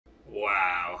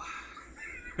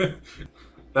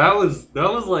That was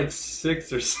like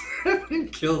 6 or 7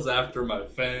 kills after my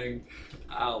fang.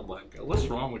 Oh my god, what's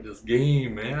wrong with this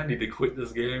game, man? I need to quit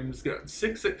this game. It's got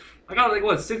I got like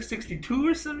what, 662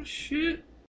 or some shit?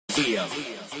 Yeah.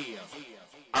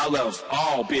 I love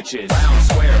all bitches. Round,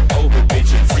 square, over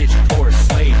bitches. Bitch, poor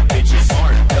slave bitches.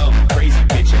 Smart, dumb, crazy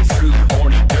bitches. True,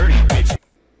 horny, dirty bitches.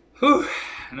 Whew.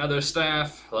 Another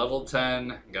staff, level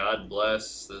 10. God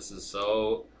bless. This is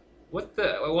so... What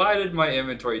the... Why did my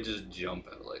inventory just jump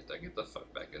out like that? Get the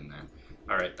fuck back in there.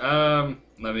 Alright,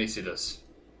 let me see this.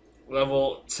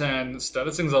 Level 10. This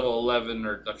thing's level 11,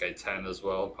 or... Okay, 10 as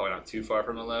well. Probably not too far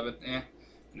from 11.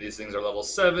 These things are level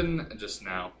 7 just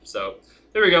now. So,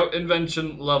 there we go.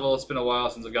 Invention level. It's been a while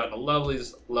since I've gotten a level.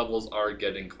 These levels are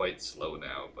getting quite slow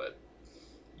now, but...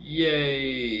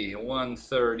 Yay!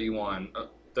 131.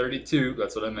 32,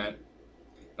 that's what I meant.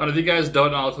 And if you guys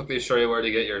don't know, I'll quickly show you where to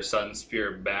get your Sun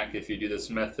Spear back if you do this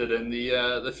method in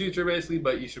the future, basically,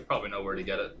 but you should probably know where to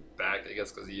get it back, I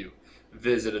guess, because you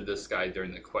visited this guy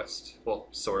during the quest. Well,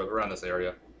 sort of, around this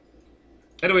area.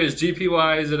 Anyways,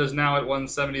 GP-wise, it is now at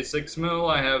 176 mil.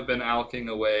 I have been alking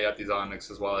away at these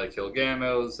Onyxes while I kill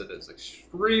Gamos. It is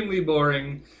extremely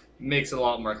boring. Makes it a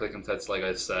lot more click and tits, like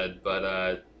I said,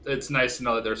 but it's nice to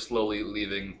know that they're slowly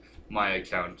leaving my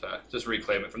account. Just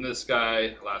reclaim it from this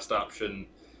guy, last option,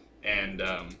 and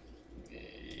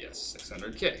yes,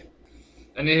 600k.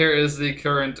 And here is the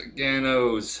current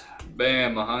Ganos.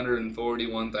 Bam,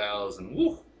 141,000.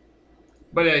 Woo!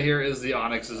 But yeah, here is the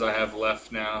Onyxes I have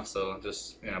left now, so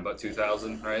just, you know, about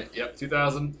 2,000, right? Yep,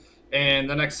 2,000. And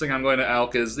the next thing I'm going to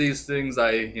alk is these things.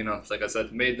 Like I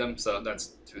said, made them, so that's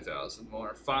 2,000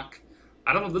 more. Fuck.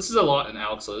 I don't know, this is a lot in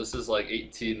alk, so this is like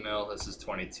 18 mil, this is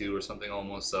 22 or something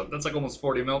almost, so that's like almost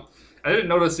 40 mil. I didn't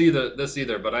notice this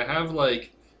either, but I have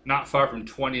like not far from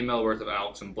 20 mil worth of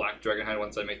alks and black dragonhide.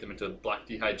 Once I make them into black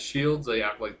d'hide shields, they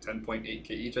act like 10.8k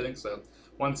each, I think, so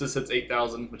once this hits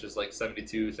 8,000, which is like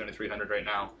 7,300 right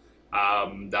now,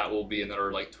 that will be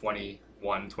another like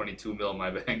 21, 22 mil in my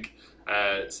bank.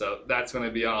 So that's going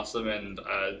to be awesome, and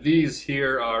these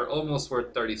here are almost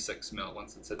worth 36 mil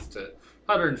once it hits to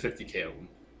 150k of them.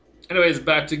 Anyways,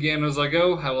 back to game as I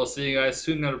go. I will see you guys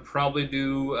soon. I'll probably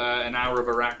do an hour of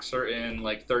Araxer in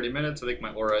like 30 minutes. I think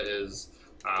my aura is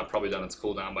probably done its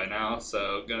cooldown by now,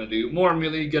 so gonna do more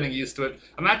melee, getting used to it.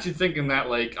 I'm actually thinking that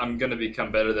like I'm gonna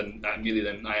become better at melee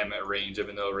than I am at range,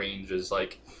 even though range is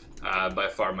like by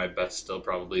far my best still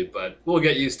probably, but we'll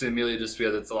get used to melee just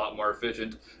because it's a lot more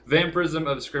efficient. Vampirism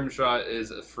of Scrimshaw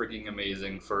is freaking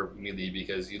amazing for melee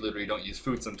because you literally don't use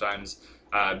food sometimes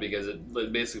because it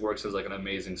basically works as like an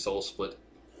amazing soul split.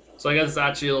 So I guess it's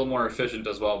actually a little more efficient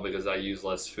as well because I use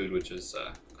less food, which is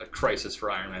a crisis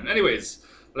for Iron Man. Anyways,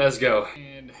 let's go.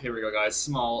 And here we go, guys.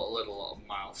 Small little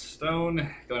milestone.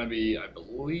 Going to be, I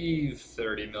believe,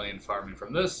 30 million farming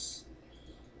from this.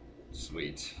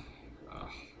 Sweet. Oh,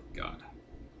 God.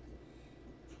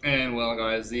 And, well,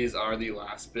 guys, these are the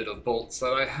last bit of bolts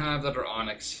that I have that are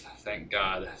Onyx. Thank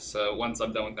God. So once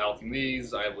I'm done with alching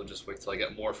these, I will just wait till I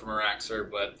get more from Araxer.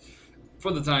 But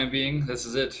for the time being, this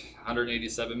is it.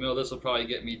 187 mil. This will probably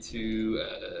get me to,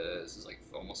 this is like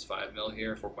almost 5 mil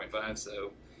here, 4.5.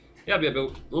 So yeah, I'll be about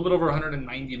a little bit over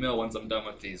 190 mil once I'm done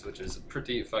with these, which is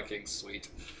pretty fucking sweet.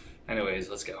 Anyways,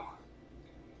 let's go.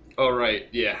 Alright,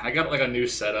 yeah, I got like a new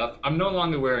setup. I'm no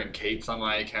longer wearing capes on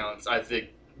my accounts. I think,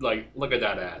 like, look at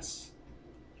that ass.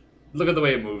 Look at the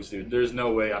way it moves, dude. There's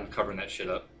no way I'm covering that shit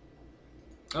up.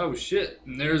 Oh shit,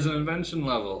 and there's an invention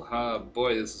level.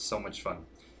 Boy, this is so much fun.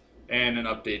 And an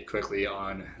update quickly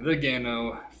on the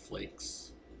Gano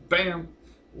Flakes. Bam!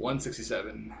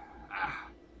 167.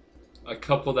 A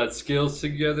couple that scales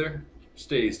together,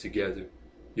 stays together.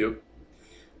 Yep.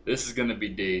 This is gonna be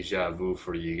deja vu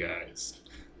for you guys.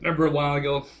 Remember a while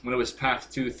ago, when it was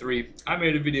Path 2-3, I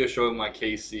made a video showing my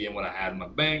KC and what I had in my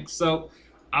bank, so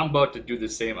I'm about to do the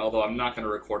same, although I'm not gonna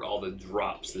record all the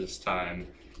drops this time,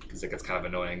 because it gets kind of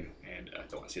annoying, and I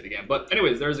don't want to see it again. But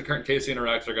anyways, there's the current KC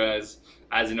Interactor, guys.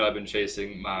 As you know, I've been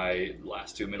chasing my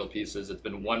last 2 middle pieces. It's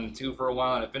been 1-2 for a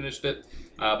while, and I finished it,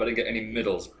 but I didn't get any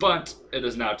middles. But it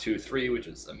is now 2-3, which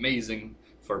is amazing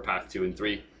for Path 2 and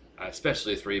 3,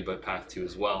 especially 3, but Path 2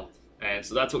 as well. And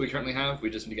so that's what we currently have. We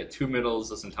just need to get 2 middles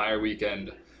this entire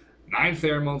weekend. 9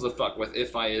 pheromones to fuck with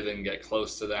if I even get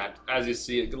close to that. As you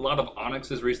see, a lot of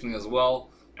Onyxes recently as well,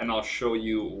 and I'll show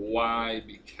you why,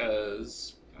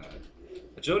 because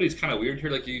agility is kind of weird here.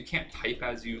 Like, you can't type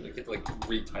as you, like, you have to like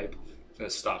retype. I'm gonna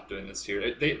stop doing this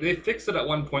here. They fixed it at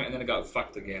one point and then it got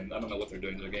fucked again. I don't know what they're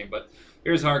doing to the game, but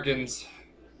here's Harkins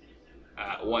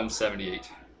at 178.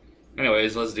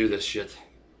 Anyways, let's do this shit.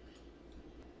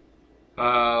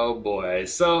 Oh boy,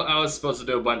 so I was supposed to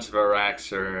do a bunch of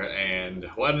Araxer, and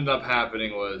what ended up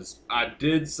happening was I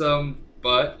did some,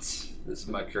 but this is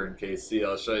my current KC.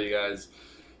 I'll show you guys.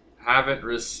 Haven't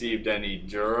received any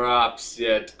drops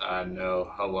yet.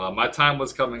 No. Oh well, my time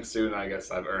was coming soon. I guess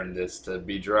I've earned this to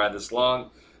be dry this long.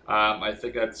 I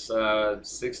think that's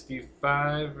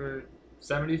 65 or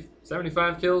 70,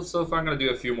 75 kills so far. I'm going to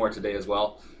do a few more today as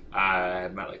well.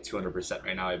 I'm at like 200%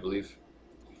 right now, I believe.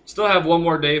 Still have one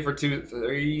more day for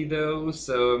 2-3 though,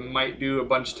 so might do a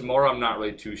bunch tomorrow. I'm not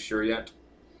really too sure yet.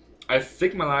 I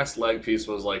think my last leg piece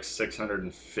was like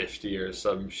 650 or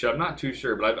some shit. I'm not too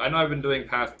sure, but I know I've been doing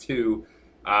Path 2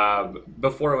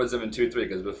 before it was even 2-3,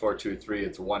 because before 2-3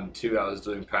 it's 1-2. I was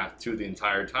doing Path 2 the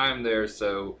entire time there,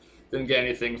 so didn't get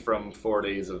anything from 4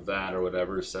 days of that or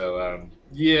whatever. So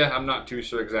yeah, I'm not too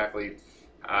sure exactly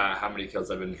how many kills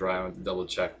I've been drawing. I have to double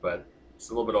check, but it's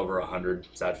a little bit over 100,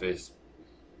 sad face.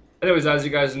 Anyways, as you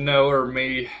guys know, or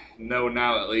may know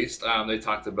now at least, they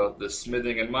talked about the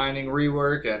smithing and mining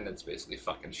rework, and it's basically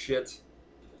fucking shit.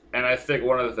 And I think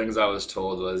one of the things I was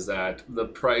told was that the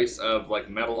price of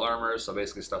like metal armor, so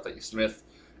basically stuff that you smith,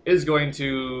 is going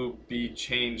to be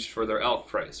changed for their alk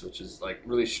price, which is like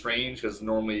really strange because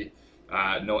normally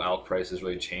no alk prices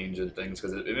really change and things,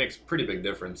 because it makes a pretty big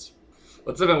difference.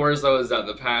 What's even worse though is that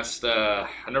the past, I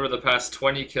remember the past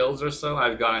 20 kills or so,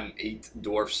 I've gotten 8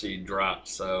 dwarf seed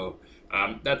drops, so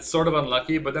that's sort of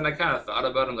unlucky, but then I kind of thought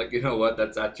about it, I'm like, you know what,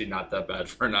 that's actually not that bad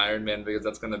for an Iron Man, because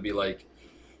that's going to be like,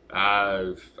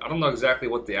 I don't know exactly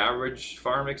what the average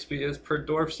farm XP is per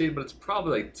dwarf seed, but it's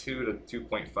probably like 2 to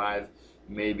 2.5,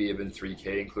 maybe even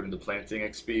 3k, including the planting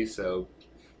XP, so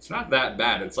it's not that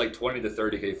bad. It's like 20 to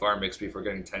 30k farm XP for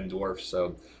getting 10 dwarfs,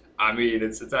 so I mean,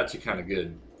 it's actually kind of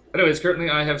good. Anyways, currently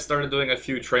I have started doing a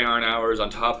few Treyarch hours on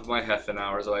top of my Heffen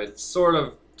hours. I sort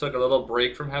of took a little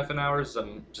break from Heffen hours.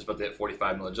 I'm just about to hit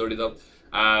 45 in agility though.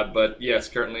 But yes,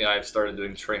 currently I've started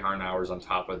doing Treyarch hours on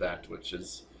top of that, which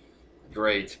is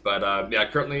great. But yeah,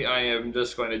 currently I am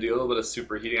just going to do a little bit of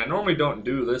superheating. I normally don't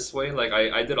do this way. Like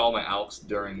I did all my alks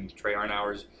during Treyarch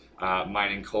hours.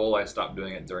 Mining coal, I stopped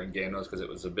doing it during game nodes because it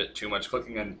was a bit too much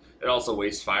clicking, and it also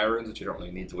wastes fire runes, which you don't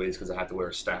really need to waste because I have to wear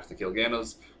a staff to kill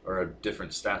Ganos, or a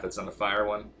different staff that's not a fire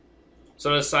one.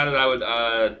 So I decided I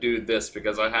would do this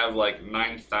because I have like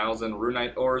 9,000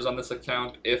 runite ores on this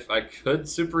account. If I could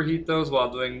superheat those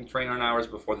while doing Treyarch hours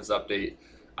before this update,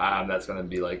 that's going to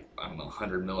be like, I don't know,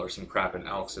 100 mil or some crap in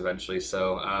alks eventually,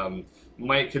 so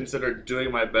might consider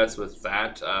doing my best with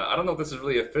that. I don't know if this is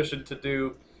really efficient to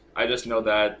do. I just know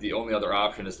that the only other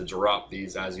option is to drop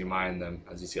these as you mine them,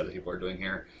 as you see other people are doing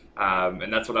here.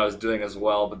 And that's what I was doing as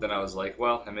well, but then I was like,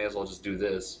 well, I may as well just do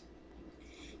this.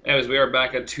 Anyways, we are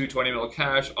back at 220 mil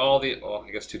cash. All the, well,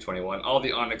 I guess 221. All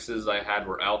the onyxes I had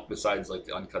were out, besides like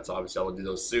the uncuts, obviously I will do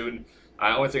those soon.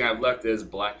 Only thing I've left is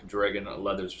Black Dragon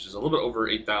Leathers, which is a little bit over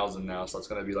 8,000 now, so that's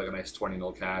going to be like a nice 20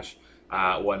 mil cash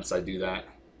once I do that.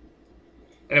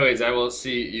 Anyways, I will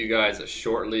see you guys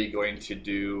shortly. Going to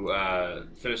do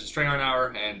finish the Treyarch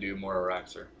hour and do more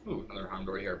Araxer. Ooh, another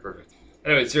Houndor here, perfect.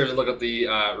 Anyways, here's a look at the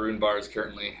rune bars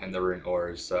currently and the rune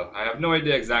ores. So I have no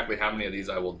idea exactly how many of these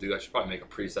I will do. I should probably make a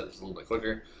preset that's a little bit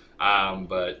quicker.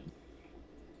 But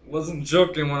wasn't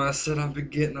joking when I said I've been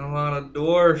getting a lot of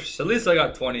dwarfs. At least I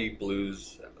got 20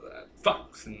 blues out of that.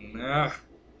 Fucks.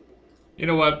 You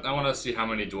know what? I want to see how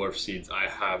many dwarf seeds I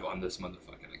have on this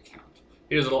motherfucking account.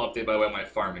 Here's a little update by way of my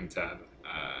farming tab.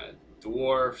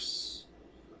 Dwarfs.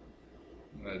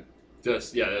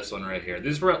 Just, yeah, this one right here.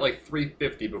 These were at like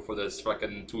 350 before this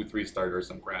fucking 2-3 starter or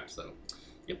some crap, so.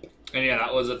 Yep. And yeah,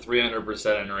 that was a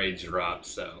 300% enrage drop,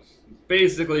 so.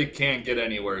 Basically can't get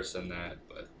any worse than that,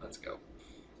 but let's go.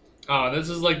 Oh, this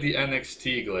is like the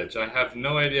NXT glitch. I have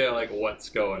no idea like what's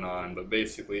going on, but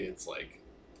basically it's like,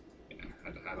 yeah,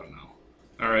 I don't know.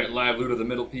 Alright, live loot of the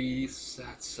middle piece.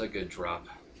 That's a good drop.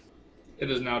 It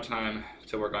is now time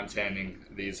to work on tanning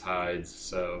these hides,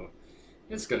 so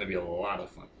it's going to be a lot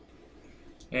of fun.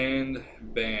 And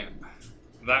bam.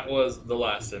 That was the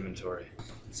last inventory.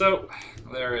 So,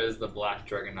 there is the Black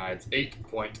Dragon hides,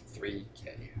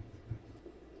 8.3k.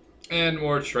 And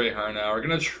more Treyarch now. We're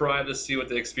going to try to see what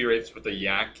the XP rates with the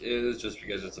yak is, just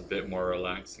because it's a bit more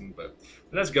relaxing, but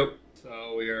let's go.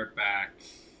 So, we are back.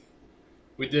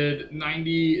 We did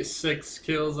 96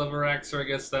 kills of Araxer, I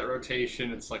guess, that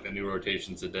rotation. It's like the new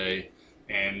rotations a day.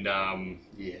 And,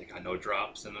 yeah, got no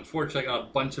drops. And unfortunately, I got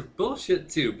a bunch of bullshit,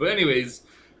 too. But anyways,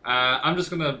 I'm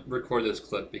just going to record this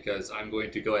clip because I'm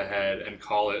going to go ahead and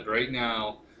call it right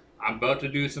now. I'm about to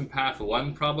do some Path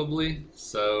 1, probably.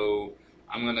 So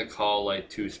I'm going to call, like,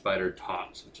 2 spider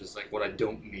tops, which is, like, what I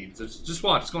don't need. So just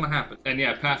watch. It's going to happen. And,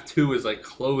 yeah, Path 2 is, like,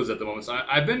 closed at the moment. So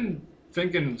I've been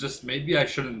thinking just maybe I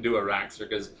shouldn't do a Raxer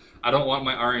because I don't want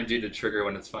my RNG to trigger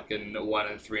when it's fucking 1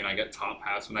 and 3 and I get top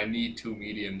halves when I need 2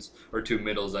 mediums, or 2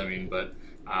 middles, I mean. But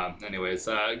anyways,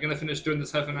 gonna finish doing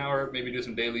this half an hour, maybe do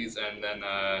some dailies, and then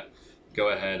go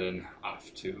ahead and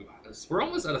off to this. We're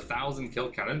almost at 1,000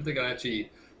 kill count. I didn't think I'd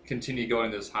actually continue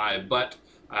going this high, but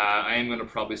I am gonna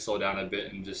probably slow down a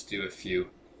bit and just do a few.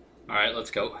 Alright,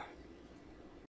 let's go.